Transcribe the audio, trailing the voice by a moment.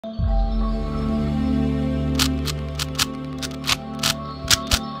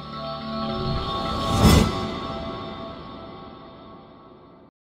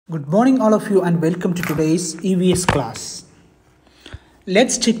Good morning all of you and welcome to today's EVS class.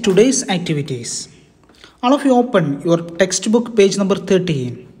 Let's check today's activities. All of you open your textbook page number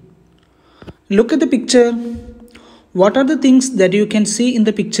 13. Look at the picture. What are the things that you can see in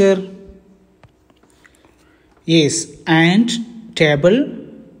the picture? Yes, ant, table,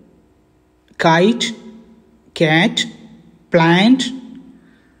 kite, cat, plant,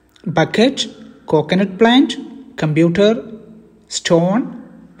 bucket, coconut plant, computer, stone,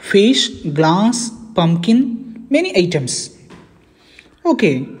 fish, glass, pumpkin, many items.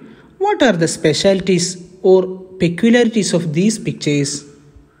 Okay, what are the specialties or peculiarities of these pictures?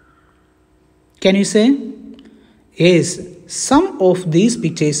 Can you say? Yes, some of these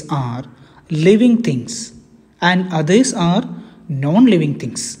pictures are living things and others are non-living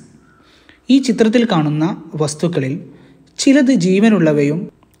things. ഈ ചിത്രത്തിൽ കാണുന്ന വസ്തുക്കളിൽ ചിലത് ജീവനുള്ളവയും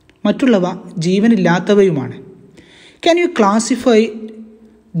മറ്റുള്ളവ ജീവനില്ലാത്തവയുമാണ്. Can you classify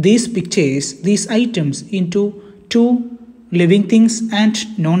these pictures, these items into two living things and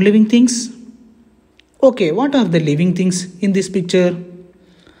non-living things? Okay, what are the living things in this picture?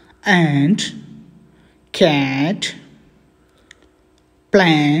 Ant, cat,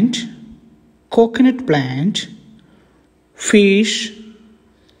 plant, coconut plant, fish,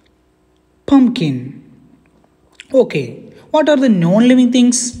 pumpkin. Okay, what are the non-living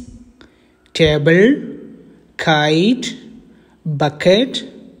things? Table, kite, bucket,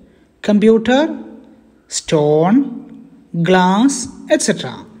 computer, stone, glass,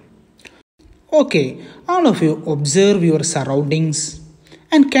 etc. Okay, all of you observe your surroundings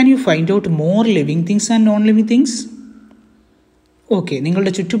and can you find out more living things and non-living things? Okay,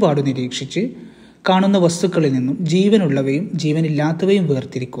 നിങ്ങളുടെ ചുറ്റുപാട് നിരീക്ഷിച്ച് കാണുന്ന വസ്തുക്കളിൽ നിന്നും ജീവനുള്ളവയും ജീവനില്ലാത്തവയും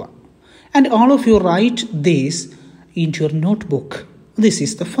വേർതിരിക്കുക. And all of you write this into your notebook. This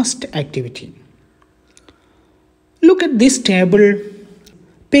is the first activity. Look at this table.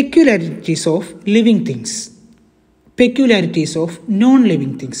 Peculiarities of living things. Peculiarities of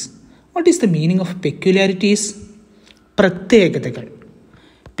non-living things. What is the meaning of peculiarities? പ്രത്യേകതകൾ.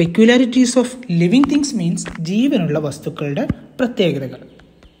 Peculiarities of living things means ജീവനുള്ള വസ്തുക്കളുടെ പ്രത്യേകതകൾ.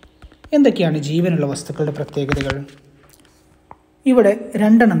 എന്തൊക്കെയാണ് ജീവനുള്ള വസ്തുക്കളുടെ പ്രത്യേകതകൾ? ഇവിടെ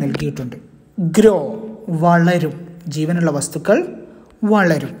രണ്ടെണ്ണം നൽകിയിട്ടുണ്ട്. ഗ്രോ, വളരും. ജീവനുള്ള വസ്തുക്കൾ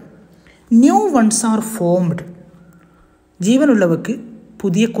വളരും. New ones are formed. ജീവനുള്ളവർക്ക്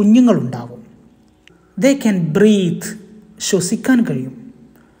പുതിയ കുഞ്ഞുങ്ങളുണ്ടാവും. ദേ ക്യാൻ ബ്രീത്ത്, ശ്വസിക്കാൻ കഴിയും.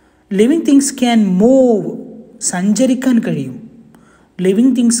 ലിവിങ് തിങ്സ് ക്യാൻ മൂവ്, സഞ്ചരിക്കാൻ കഴിയും.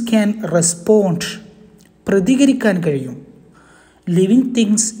 ലിവിങ് തിങ്സ് ക്യാൻ റെസ്പോണ്ട്, പ്രതികരിക്കാൻ കഴിയും. Living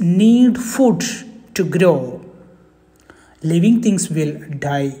things need food to grow. Living things will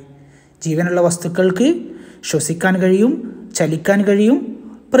die. ജീവനുള്ള വസ്തുക്കൾക്ക് ശ്വസിക്കാൻ കഴിയും, ചലിക്കാൻ കഴിയും,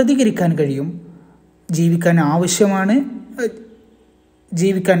 പ്രതികരിക്കാൻ കഴിയും.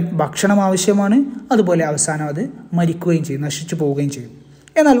 ജീവിക്കാൻ ഭക്ഷണം ആവശ്യമാണ്. അതുപോലെ അവസാനം അത് മരിക്കുകയും ചെയ്യും, നശിച്ചു പോവുകയും ചെയ്യും.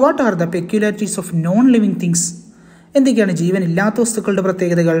 എന്നാൽ what are the peculiarities of non living things? എന്തൊക്കെയാണ് ജീവനില്ലാത്ത വസ്തുക്കളുടെ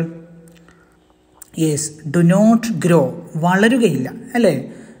പ്രത്യേകതകൾ? യെസ്, ഡു നോട്ട് ഗ്രോ, വളരുകയില്ല, അല്ലേ?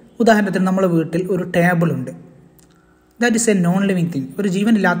 ഉദാഹരണത്തിന് നമ്മുടെ വീട്ടിൽ ഒരു ടേബിൾ ഉണ്ട്. That is A non living thing, ഒരു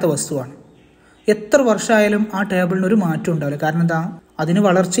ജീവനില്ലാത്ത വസ്തുവാണ്. എത്ര വർഷമായാലും ആ ടേബിളിന് ഒരു മാറ്റം ഉണ്ടാവില്ല. കാരണം എന്താ? അതിന്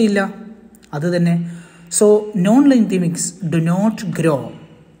വളർച്ചയില്ല. അത് തന്നെ. So non living things do not grow.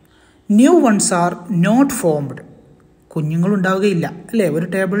 New ones are not formed. കുഞ്ഞുങ്ങളുണ്ടാവുകയില്ല, അല്ലേ? ഒരു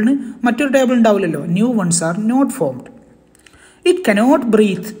ടേബിളിന് മറ്റൊരു ടേബിൾ ഉണ്ടാവില്ലല്ലോ. New ones are not formed. It cannot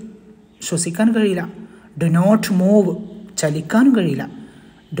breath, ശ്വസിക്കാൻ കഴിയില്ല. ഡു നോട്ട് മൂവ്, ചലിക്കാനും കഴിയില്ല.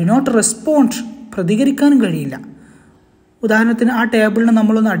 ഡു നോട്ട് റെസ്പോണ്ട്, പ്രതികരിക്കാനും കഴിയില്ല. ഉദാഹരണത്തിന് ആ ടേബിളിന്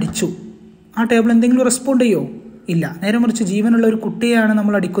നമ്മളൊന്ന് അടിച്ചു, ആ ടേബിൾ എന്തെങ്കിലും റെസ്പോണ്ട് ചെയ്യോ? ഇല്ല. നേരെ മറിച്ച് ജീവനുള്ള ഒരു കുട്ടിയാണ്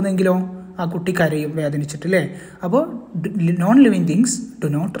നമ്മൾ അടിക്കുന്നതെങ്കിലോ ആ കുട്ടി കരയും, വേദനിച്ചിട്ട്, അല്ലേ? അപ്പോൾ non living things do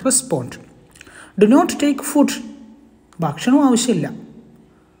not respond. Do not take food, ഭക്ഷണം ആവശ്യമില്ല.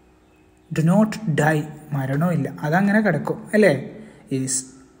 ഡു നോട്ട് ഡൈ, മരണമില്ല, അതങ്ങനെ കിടക്കും, അല്ലേ? Yes,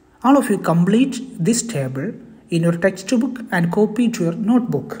 all of you complete this table in your textbook and copy to your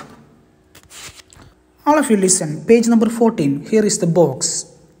notebook. All of you listen, page number 14. Here is the box.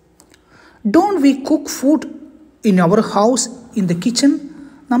 Don't we cook food in our house in the kitchen?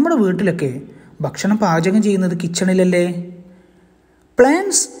 നമ്മുടെ വീട്ടിലൊക്കെ ഭക്ഷണം പാചകം ചെയ്യുന്നത് കിച്ചണിലല്ലേ?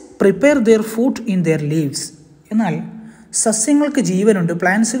 Plants prepare there food in there leaves. എന്നാൽ സസ്യങ്ങൾക്ക് ജീവനുണ്ട്.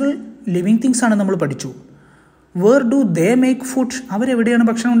 പ്ലാന്റ്സുകൾ living things ആണ് നമ്മൾ പഠിച്ചു. Where do they make food? അവരെവിടെയാണ്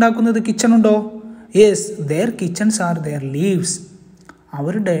ഭക്ഷണം ഉണ്ടാക്കുന്നത്? കിച്ചണുണ്ടോ? Yes, there kitchens are there leaves.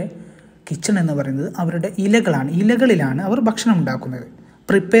 അവരുടെ കിച്ചൺ എന്ന് പറയുന്നത് അവരുടെ ഇലകളാണ്. ഇലകളിലാണ് അവർ ഭക്ഷണം ഉണ്ടാക്കുന്നത്.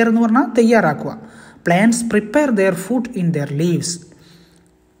 പ്രിപ്പയർ എന്ന് പറഞ്ഞാൽ തയ്യാറാക്കുക. Plants prepare there food in there leaves.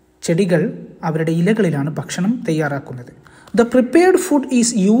 ചെടികൾ അവരുടെ ഇലകളിലാണ് ഭക്ഷണം തയ്യാറാക്കുന്നത്. The prepared food is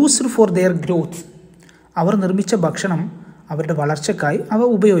used for their growth. അവർ നിർമ്മിച്ച ഭക്ഷണം അവരുടെ വളർച്ചയ്ക്കായി അവ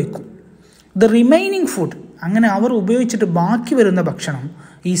ഉപയോഗിക്കും. The remaining food, അങ്ങനെ അവർ ഉപയോഗിച്ചിട്ട് ബാക്കി വരുന്ന ഭക്ഷണം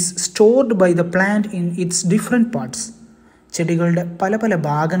is stored by the plant in its different parts. ചെടികളുടെ പല പല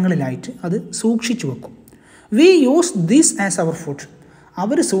ഭാഗങ്ങളിലായിട്ട് അത് സൂക്ഷിച്ചു വെക്കും. We use this as our food.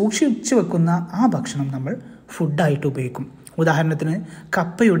 അവർ സൂക്ഷിച്ചു വെക്കുന്ന ആ ഭക്ഷണം നമ്മൾ ഫുഡായിട്ട് ഉപയോഗിക്കും. ഉദാഹരണത്തിന്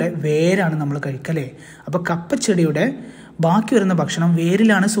കപ്പയുടെ വേരാണ് നമ്മൾ കഴിക്കലേ. അപ്പോൾ കപ്പച്ചെടിയുടെ ബാക്കി വരുന്ന ഭക്ഷണം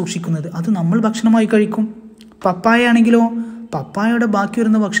വേരിലാണ് സൂക്ഷിക്കുന്നത്. അത് നമ്മൾ ഭക്ഷണമായി കഴിക്കും. പപ്പായ ആണെങ്കിലോ പപ്പായയുടെ ബാക്കി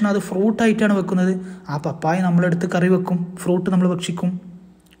വരുന്ന ഭക്ഷണം അത് ഫ്രൂട്ടായിട്ടാണ് വെക്കുന്നത്. ആ പപ്പായ നമ്മളെടുത്ത് കറി വെക്കും, ഫ്രൂട്ട് നമ്മൾ ഭക്ഷിക്കും.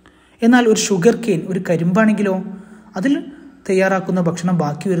 എന്നാൽ ഒരു ഷുഗർ കെയിൻ, ഒരു കരിമ്പാണെങ്കിലോ അതിൽ തയ്യാറാക്കുന്ന ഭക്ഷണം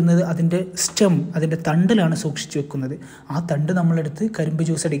ബാക്കി വരുന്നത് അതിൻ്റെ സ്റ്റെം, അതിൻ്റെ തണ്ടിലാണ് സൂക്ഷിച്ചു വെക്കുന്നത്. ആ തണ്ട് നമ്മളെടുത്ത് കരിമ്പ്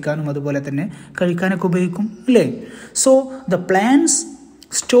ജ്യൂസ് അടിക്കാനും അതുപോലെ തന്നെ കഴിക്കാനൊക്കെ ഉപയോഗിക്കും അല്ലേ. So the plants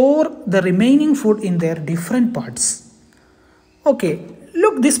store the remaining food in there different parts. Okay,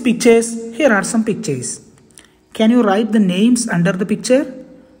 look these pictures. Here are some pictures. Can you write the names under the picture?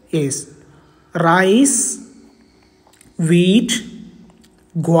 Yes. Rice, wheat,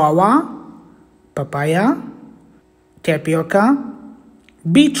 guava, papaya, tapioca,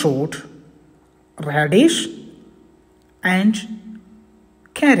 beetroot, radish and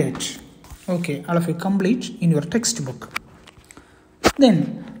carrot. Okay, all of you complete in your textbook. Then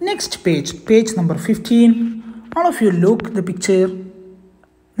next page number 15. All of you look the picture.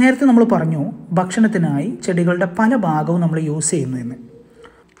 നേരത്തെ നമ്മൾ പറഞ്ഞു ഭക്ഷണത്തിനായി ചെടികളുടെ പല ഭാഗവും നമ്മൾ use ചെയ്യുന്നതെന്ന്.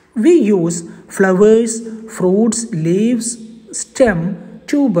 We use flowers, fruits, leaves, stem,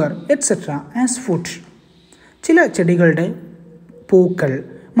 tuber, etc. as food. ചില ചെടികളുടെ പൂക്കൾ,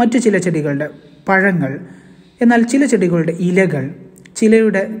 മറ്റു ചില ചെടികളുടെ പഴങ്ങൾ, എന്നാൽ ചില ചെടികളുടെ ഇലകൾ,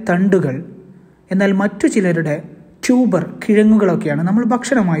 ചിലയുടെ തണ്ടുകൾ, എന്നാൽ മറ്റു ചിലരുടെ ട്യൂബർ, കിഴങ്ങുകളൊക്കെയാണ് നമ്മൾ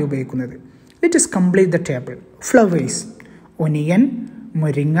ഭക്ഷണമായി ഉപയോഗിക്കുന്നത്. Let us complete the table. Flowers, onion,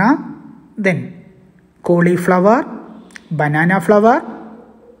 moringa, then cauliflower, banana flower,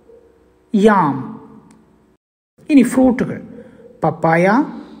 yam. ഇനി ഫ്രൂട്ടുകൾ പപ്പായ,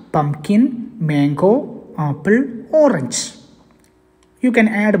 pumpkin, mango, apple, orange. You can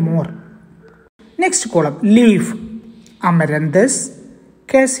add more. Next column, leaf, amaranthus,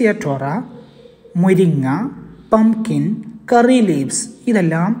 cassia tora, moringa, pumpkin, curry leaves.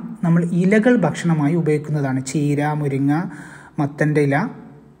 ഇതെല്ലാം നമ്മൾ ഇലകൾ ഭക്ഷണമായി ഉപയോഗിക്കുന്നതാണ്. ചീര, മുരിങ്ങ, മത്തൻ്റെ ഇല,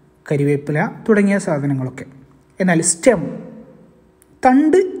 കരിവേപ്പില തുടങ്ങിയ സാധനങ്ങളൊക്കെ. എന്നാൽ സ്റ്റെം,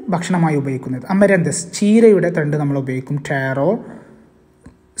 തണ്ട് ഭക്ഷണമായി ഉപയോഗിക്കുന്നത്. അമരന്തസ്, ചീരയുടെ തണ്ട് നമ്മൾ ഉപയോഗിക്കും. Taro,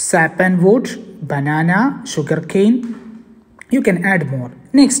 സാപ്പൻ would, banana, sugar cane. You can add more.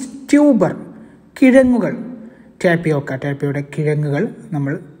 Next tuber, കിഴങ്ങുകൾ. ടാപ്പിയോയുടെ കിഴങ്ങുകൾ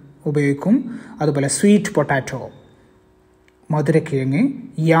നമ്മൾ ഉപയോഗിക്കും. അതുപോലെ സ്വീറ്റ് പൊട്ടാറ്റോ, മധുരക്കിഴങ്ങ്,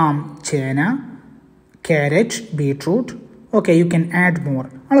 യാം, ചേന, carrot, beetroot. Okay, you can add more.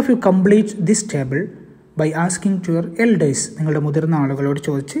 All of you complete this table by asking to your elders. നിങ്ങളുടെ മുതിർന്ന ആളുകളോട്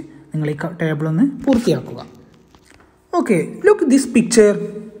ചോദിച്ച് നിങ്ങൾ ഈ ടേബിൾ ഒന്ന് പൂർത്തിയാക്കുക. Okay, look this picture.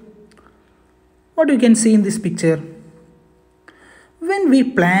 What you can see in this picture? When we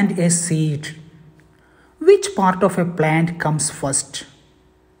plant a seed, which part of a plant comes first?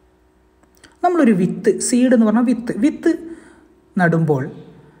 നമ്മളൊരു വിത്ത്, seed എന്ന് പറഞ്ഞാൽ വിത്ത് നടുമ്പോൾ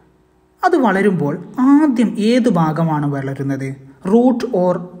അത് വളരുമ്പോൾ ആദ്യം ഏത് ഭാഗമാണ് വളരുന്നത്? റൂട്ട്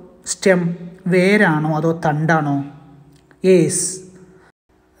ഓർ സ്റ്റെം, വേരാണോ അതോ തണ്ടാണോ? Yes,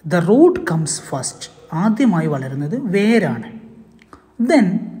 the root comes first. ആദ്യമായി വളരുന്നത് വേരാണ്. ദെൻ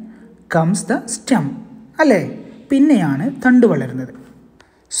കംസ് ദ സ്റ്റെം, അല്ലേ? പിന്നെയാണ് തണ്ട് വളരുന്നത്.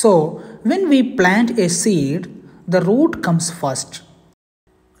 So when we plant A seed, the root comes first.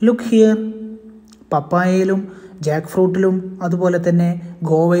 Look here. പപ്പായയിലും Jack ഫ്രൂട്ടിലും അതുപോലെ തന്നെ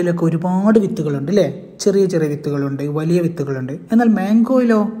ഗോവയിലൊക്കെ ഒരുപാട് വിത്തുകളുണ്ട് അല്ലേ? ചെറിയ ചെറിയ വിത്തുകളുണ്ട്, വലിയ വിത്തുകളുണ്ട്. എന്നാൽ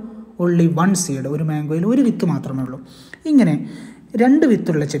മാംഗോയിലോ ഓൺലി വൺ സീഡ്, ഒരു മാംഗോയിൽ ഒരു വിത്ത് മാത്രമേ ഉള്ളൂ. ഇങ്ങനെ 2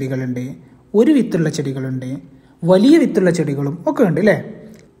 വിത്തുള്ള ചെടികളുണ്ട്, 1 വിത്തുള്ള ചെടികളുണ്ട്, വലിയ വിത്തുള്ള ചെടികളും ഒക്കെ ഉണ്ട് അല്ലേ?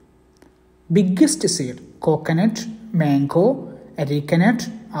 Biggest seed coconut, mango, അരിക്കനട്ട്,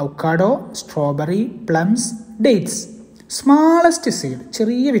 avocado, strawberry, plums, dates. Smallest seed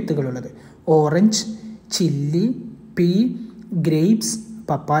ചെറിയ വിത്തുകളുള്ളത് orange, chilli, pea, grapes,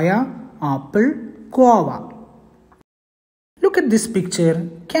 papaya, apple, guava. Look at this picture.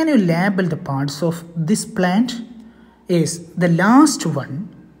 Can you label the parts of this plant? Yes, the last one,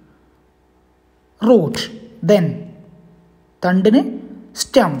 root. Then tandine,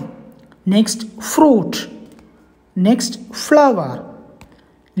 stem. Next fruit. Next flower.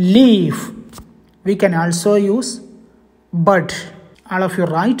 Leaf. We can also use bud. All of you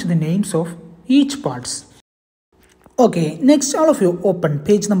write the names of each parts. Okay, next all of you open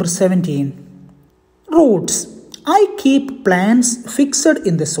page number 17. Roots. I keep plants fixed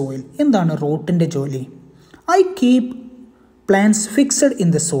in the soil. എന്താണ് റൂട്ടിൻ്റെ ജോലി? I keep plants fixed in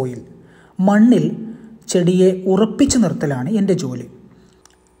the soil. മണ്ണിൽ ചെടിയെ ഉറപ്പിച്ചു നിർത്തലാണ് എൻ്റെ ജോലി.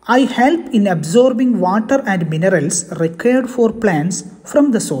 I help in absorbing water and minerals required for plants from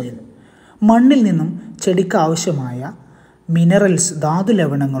the soil. മണ്ണിൽ നിന്നും ചെടിക്ക് ആവശ്യമായ മിനറൽസ്,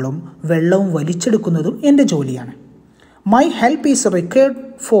 ധാതുലവണങ്ങളും വെള്ളവും വലിച്ചെടുക്കുന്നതും എൻ്റെ ജോലിയാണ്. My help is required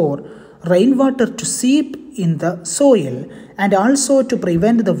for rainwater to seep in the soil and also to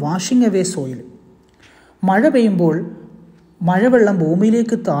prevent the washing away soil. മഴ പെയ്യുമ്പോൾ മഴവെള്ളം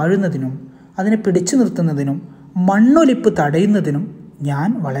ഭൂമിയിലേക്ക് താഴുന്നതിനും അതിനെ പിടിച്ചു നിർത്തുന്നതിനും മണ്ണൊലിപ്പ് തടയുന്നതിനും ഞാൻ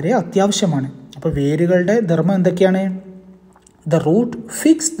വളരെ അത്യാവശ്യമാണ്. അപ്പോൾ വേരുകളുടെ ധർമ്മം എന്തൊക്കെയാണ്? The root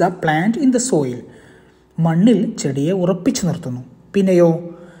fix the plant in the soil. മണ്ണിൽ ചെടിയെ ഉറപ്പിച്ചു നിർത്തുന്നു. പിന്നെയോ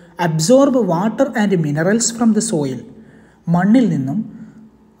absorb water and minerals from the soil. മണ്ണിൽ നിന്നും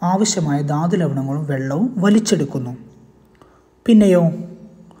ആവശ്യമായ ധാതുലവണങ്ങളും വെള്ളവും വലിച്ചെടുക്കുന്നു. പിന്നെയോ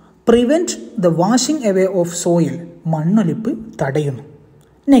prevent the washing away of soil. മണ്ണൊലിപ്പ് തടയുന്നു.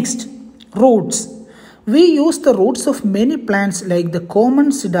 Next, Roots. We use the roots of many plants like the common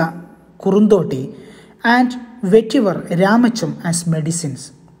sida kurundoti and vetiver ramacham as medicines.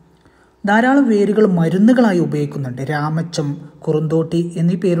 ധാരാളം വേരുകൾ മരുന്നുകളായി ഉപയോഗിക്കുന്നുണ്ട്. രാമച്ചം, കുറുന്തോട്ടി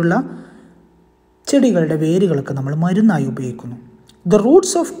എന്നീ പേരുള്ള ചെടികളുടെ വേരുകൾക്ക് നമ്മൾ മരുന്നായി ഉപയോഗിക്കുന്നു. The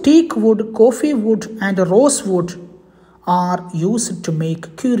roots of teak wood, coffee wood and rose wood are used to make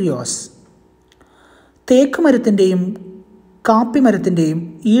curios. തേക്ക് മരത്തിൻ്റെയും കാപ്പി മരത്തിൻ്റെയും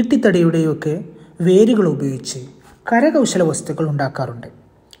ഈട്ടിത്തടിയുടെയും ഒക്കെ വേരുകൾ ഉപയോഗിച്ച് കരകൗശല വസ്തുക്കൾ ഉണ്ടാക്കാറുണ്ട്.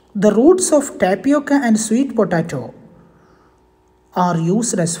 The roots of tapioca and sweet potato are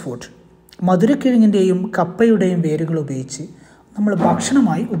used as food. മധുരക്കിഴങ്ങിൻ്റെയും കപ്പയുടെയും വേരുകൾ ഉപയോഗിച്ച് നമ്മൾ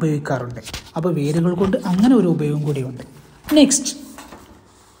ഭക്ഷണമായി ഉപയോഗിക്കാറുണ്ട്. അപ്പോൾ വേരുകൾ കൊണ്ട് അങ്ങനെ ഒരു ഉപയോഗം കൂടിയുണ്ട്. Next,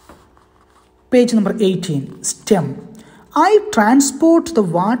 page number 18, stem. I transport the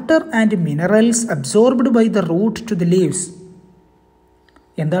water and minerals absorbed by the root to the leaves.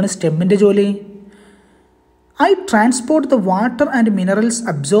 എന്താണ് സ്റ്റെമ്മിൻ്റെ ജോലി? I transport the water and minerals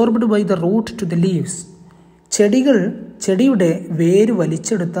absorbed by the root to the leaves. ചെടിയുടെ വേര്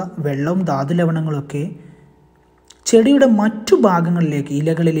വലിച്ചെടുത്ത വെള്ളവും ധാതുലവണങ്ങളൊക്കെ ചെടിയുടെ മറ്റു ഭാഗങ്ങളിലേക്ക്,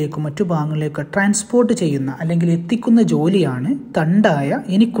 ഇലകളിലേക്കും മറ്റു ഭാഗങ്ങളിലേക്ക് ട്രാൻസ്പോർട്ട് ചെയ്യുന്ന അല്ലെങ്കിൽ എത്തിക്കുന്ന ജോലിയാണ് തണ്ടായ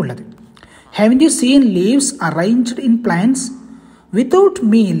എനിക്കുള്ളത്. Haven't you seen leaves arranged in plants? Without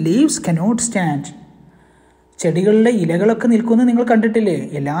me, leaves cannot stand. ചെടികളിലെ ഇലകളൊക്കെ നിൽക്കുന്നത് നിങ്ങൾ കണ്ടിട്ടില്ലേ?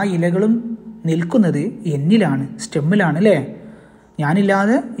 എല്ലാ ഇലകളും നിൽക്കുന്നത് എന്നിലാണ്, സ്റ്റെമ്മിലാണ് അല്ലേ?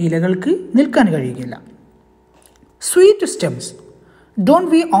 ഞാനില്ലാതെ ഇലകൾക്ക് നിൽക്കാൻ കഴിയുകയില്ല. Sweet stems. Don't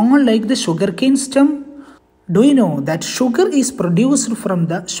we all like the sugar cane stem? Do you know that sugar is produced from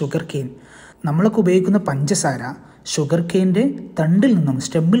the sugar cane? നമ്മളൊക്കെ ഉപയോഗിക്കുന്ന പഞ്ചസാര ഷുഗർ കെയിൻ്റെ തണ്ടിൽ നിന്നും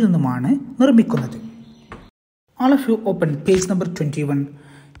സ്റ്റെമ്മിൽ നിന്നുമാണ് നിർമ്മിക്കുന്നത്. All of you open page number 21.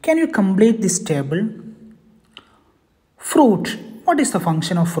 Can you complete this table? Fruit. What is the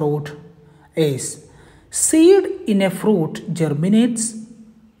function of fruit? Is seed in a fruit germinates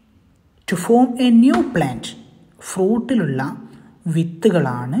to form a new plant. ഫ്രൂട്ടിലുള്ള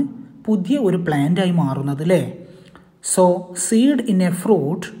വിത്തുകളാണ് പുതിയ ഒരു പ്ലാന്റായി മാറുന്നത് അല്ലേ? So seed in A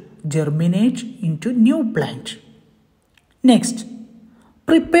fruit germinate in to new plant. Next,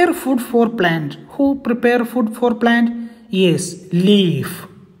 prepare food for plant. Who prepare food for plant? Yes, leaf.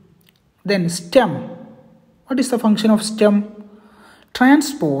 Then stem. What is the function of stem?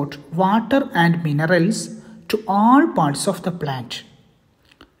 Transport water and minerals to all parts of the plant.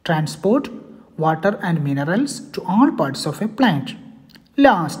 Transport water and minerals to all parts of a plant.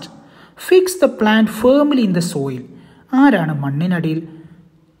 Last, fix the plant firmly in the soil. ആരാണ് മണ്ണിനടിയിൽ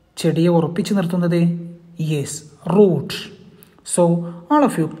ചെടിയെ ഉറപ്പിച്ചു നിർത്തുന്നത്? Yes, root. So all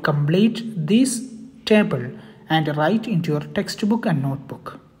of you complete this table and write into your textbook and notebook.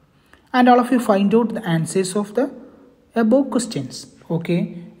 And all of you find out the answers of the above questions. Okay,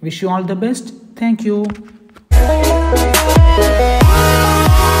 wish you all the best. Thank you.